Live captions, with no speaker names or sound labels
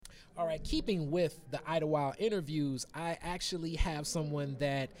All right, keeping with the Idlewild interviews, I actually have someone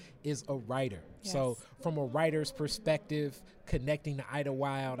that is a writer. Yes. So, from a writer's perspective, connecting to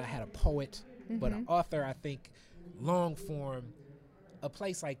Idlewild, I had a poet, but an author, I think, long form, a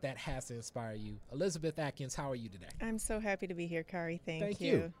place like that has to inspire you. Elizabeth Atkins, how are you today? I'm so happy to be here, Kari. Thank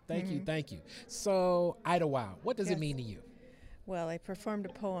you. Thank you. So, Idlewild, what does it Yes. mean to you? Well, I performed a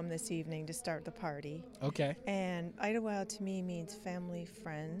poem this evening to start the party. Okay. And Idlewild to me means family,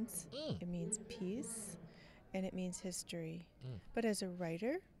 friends. It means peace, and it means history. But as a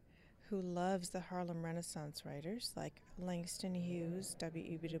writer who loves the Harlem Renaissance writers like Langston Hughes,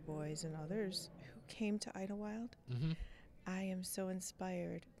 W.E.B. Du Bois, and others who came to Idlewild, I am so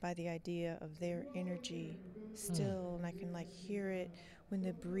inspired by the idea of their energy still, and I can hear it when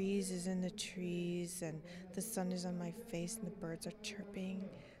the breeze is in the trees and the sun is on my face and the birds are chirping.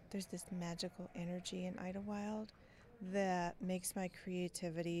 There's this magical energy in Idlewild that makes my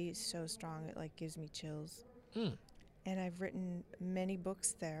creativity so strong it gives me chills. And I've written many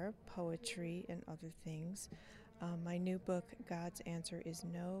books there, poetry and other things. My new book, God's Answer is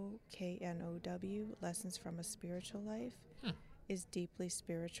No, K-N-O-W, Lessons from a Spiritual Life, is deeply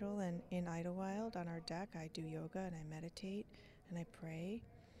spiritual. And in Idlewild, on our deck, I do yoga and I meditate and I pray.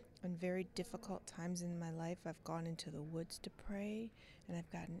 In very difficult times in my life, I've gone into the woods to pray and I've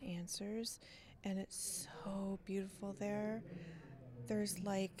gotten answers. And it's so beautiful there. There's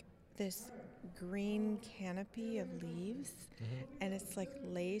this green canopy of leaves, and it's like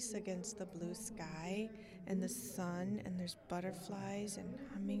lace against the blue sky and the sun, and there's butterflies and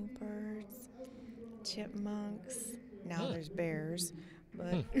hummingbirds, chipmunks. Now there's bears,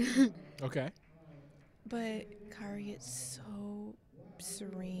 but Okay. but Kari, it's so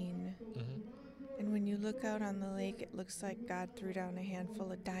serene. And when you look out on the lake, it looks like God threw down a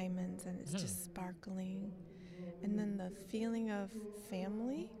handful of diamonds, and it's just sparkling. And then the feeling of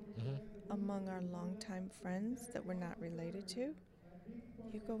family among our longtime friends that we're not related to.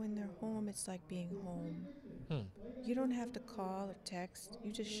 You go in their home, it's like being home. You don't have to call or text.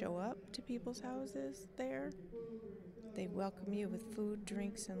 You just show up to people's houses there. They welcome you with food,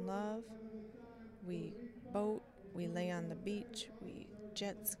 drinks, and love. We boat, we lay on the beach, we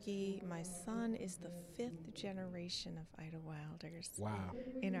jet ski. My son is the 5th generation of Idlewilders Wow.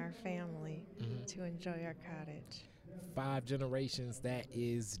 in our family to enjoy our cottage. 5 generations, that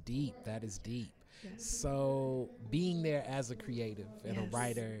is deep. Yes. So being there as a creative and a Yes.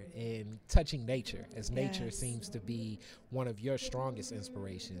 writer and touching nature, as nature Yes. seems to be one of your strongest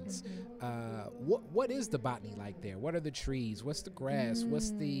inspirations, what is the botany like there? What are the trees? What's the grass?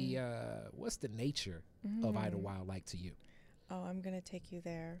 What's the nature of Idlewild like to you? Oh, I'm going to take you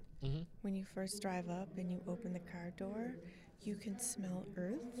there. When you first drive up and you open the car door, you can smell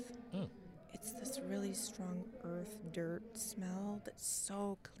earth. It's this really strong earth, dirt smell that's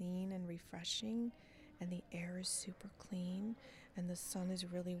so clean and refreshing, and the air is super clean, and the sun is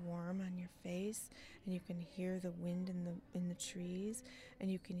really warm on your face, and you can hear the wind in the trees, and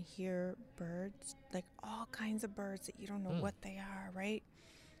you can hear birds, like all kinds of birds that you don't know what they are, right?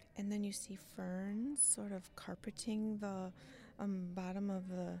 And then you see ferns sort of carpeting the bottom of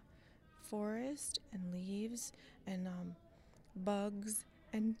the forest, and leaves, and bugs,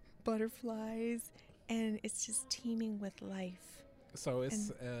 and butterflies, and it's just teeming with life. So it's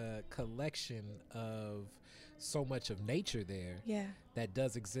a collection of so much of nature there that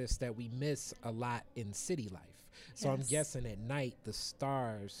does exist that we miss a lot in city life. So I'm Yes. guessing at night the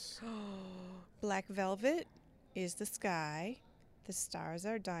stars. Black velvet is the sky, the stars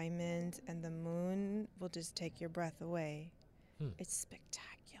are diamonds, and the moon will just take your breath away. It's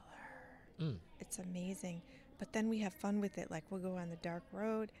spectacular. It's amazing. But then we have fun with it. We'll go on the dark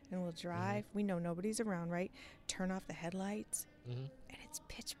road and we'll drive. We know nobody's around, right? Turn off the headlights, and it's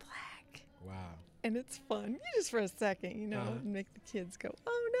pitch black. Wow. And it's fun, just for a second, make the kids go,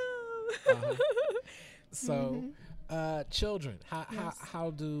 oh no. So, children, Yes. how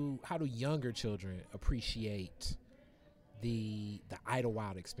do younger children appreciate the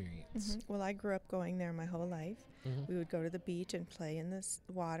Idlewild experience? Well, I grew up going there my whole life. We would go to the beach and play in the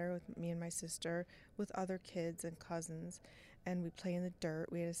water with me and my sister, with other kids and cousins, and we'd play in the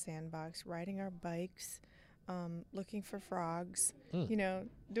dirt. We had a sandbox, riding our bikes, looking for frogs,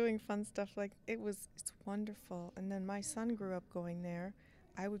 doing fun stuff. It's wonderful. And then my son grew up going there.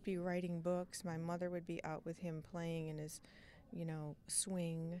 I would be writing books. My mother would be out with him playing in his,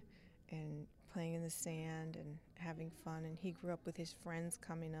 swing and playing in the sand and having fun. And he grew up with his friends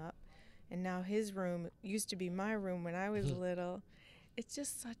coming up. And now his room used to be my room when I was little. It's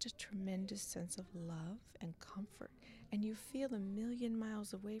just such a tremendous sense of love and comfort. And you feel a million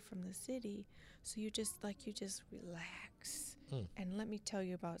miles away from the city, so you just relax And let me tell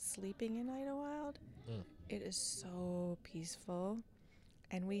you about sleeping in Idlewild. It is so peaceful.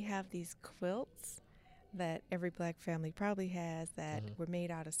 And we have these quilts that every black family probably has that were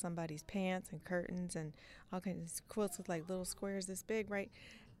made out of somebody's pants and curtains and all kinds of quilts with like little squares this big, right?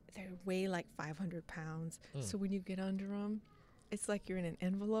 They weigh like 500 pounds. So when you get under them, it's like you're in an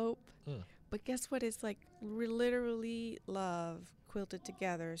envelope. But guess what? It's like literally love quilted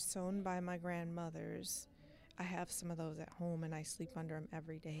together, sewn by my grandmothers. I have some of those at home and I sleep under them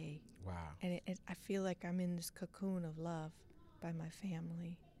every day. Wow. And I feel like I'm in this cocoon of love by my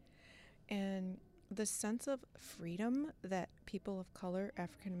family. And the sense of freedom that people of color,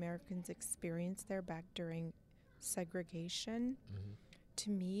 African Americans, experienced there back during segregation, to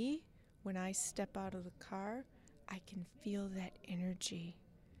me, when I step out of the car, I can feel that energy.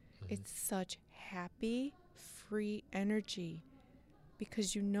 It's such happy, free energy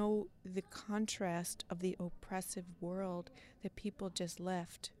because you know the contrast of the oppressive world that people just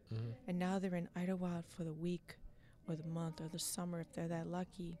left. And now they're in Idlewild for the week or the month or the summer if they're that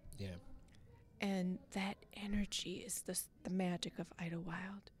lucky. Yeah. And that energy is the magic of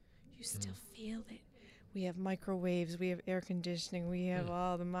Idlewild. You still feel it. We have microwaves, we have air conditioning, we have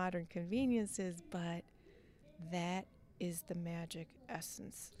all the modern conveniences, but that is the magic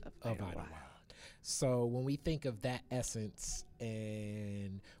essence of Idlewild. So when we think of that essence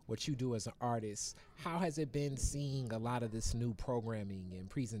and what you do as an artist, how has it been seeing a lot of this new programming and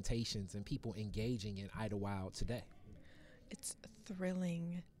presentations and people engaging in Idlewild today? It's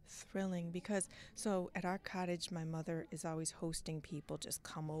thrilling because so at our cottage my mother is always hosting people just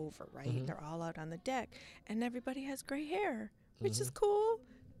come over, right? They're all out on the deck and everybody has gray hair, which is cool,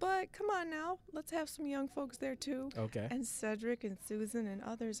 but come on now, let's have some young folks there too. Okay. And Cedric and Susan and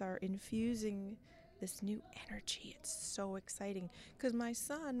others are infusing this new energy. It's so exciting because my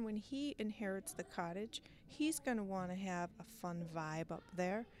son, when he inherits the cottage, he's going to want to have a fun vibe up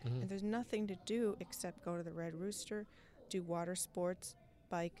there, and there's nothing to do except go to the Red Rooster, do water sports,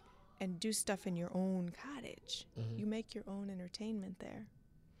 bike, and do stuff in your own cottage. You make your own entertainment there.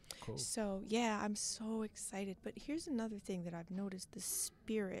 Cool. So, yeah, I'm so excited. But here's another thing that I've noticed, the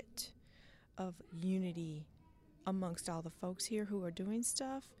spirit of unity amongst all the folks here who are doing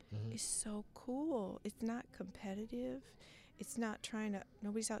stuff is so cool. It's not competitive. It's not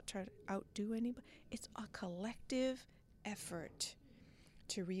nobody's out trying to outdo anybody. It's a collective effort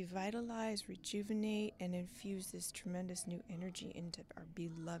to revitalize, rejuvenate, and infuse this tremendous new energy into our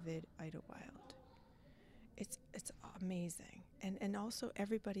beloved Idlewild. It's amazing. And also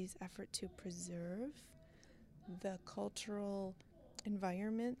everybody's effort to preserve the cultural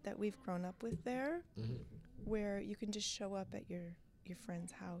environment that we've grown up with there, where you can just show up at your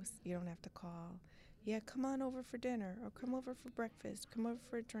friend's house. You don't have to call. Yeah, come on over for dinner, or come over for breakfast, come over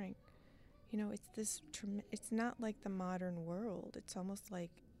for a drink. You know, it's this. It's not like the modern world. It's almost like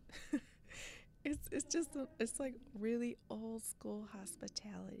it's like really old school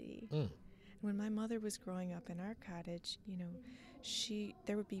hospitality. When my mother was growing up in our cottage, you know,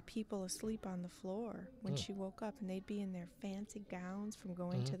 there would be people asleep on the floor when she woke up, and they'd be in their fancy gowns from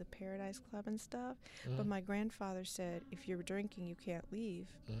going to the Paradise Club and stuff. But my grandfather said, if you're drinking, you can't leave.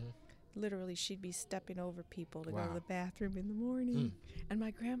 Literally, she'd be stepping over people to go to the bathroom in the morning. And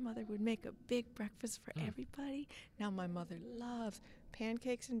my grandmother would make a big breakfast for everybody. Now my mother loves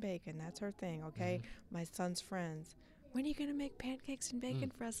pancakes and bacon. That's her thing, okay? My son's friends. When are you going to make pancakes and bacon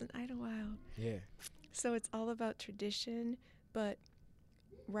for us in Idlewild? Yeah. So it's all about tradition, but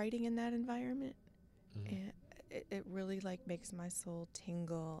writing in that environment, it really like makes my soul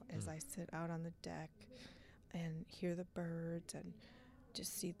tingle as I sit out on the deck and hear the birds and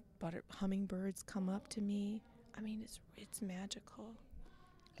just see hummingbirds come up to me. I mean, it's magical.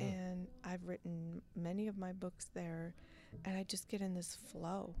 And I've written many of my books there, and I just get in this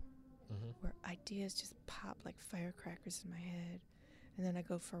flow where ideas just pop like firecrackers in my head. And then I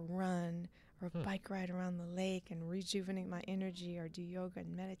go for a run or a bike ride around the lake and rejuvenate my energy, or do yoga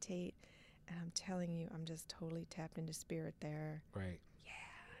and meditate. And I'm telling you, I'm just totally tapped into spirit there. Right. Yeah,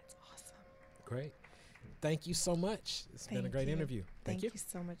 it's awesome. Great. Thank you so much. It's been a great interview. Thank you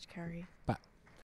so much, Carrie. Bye.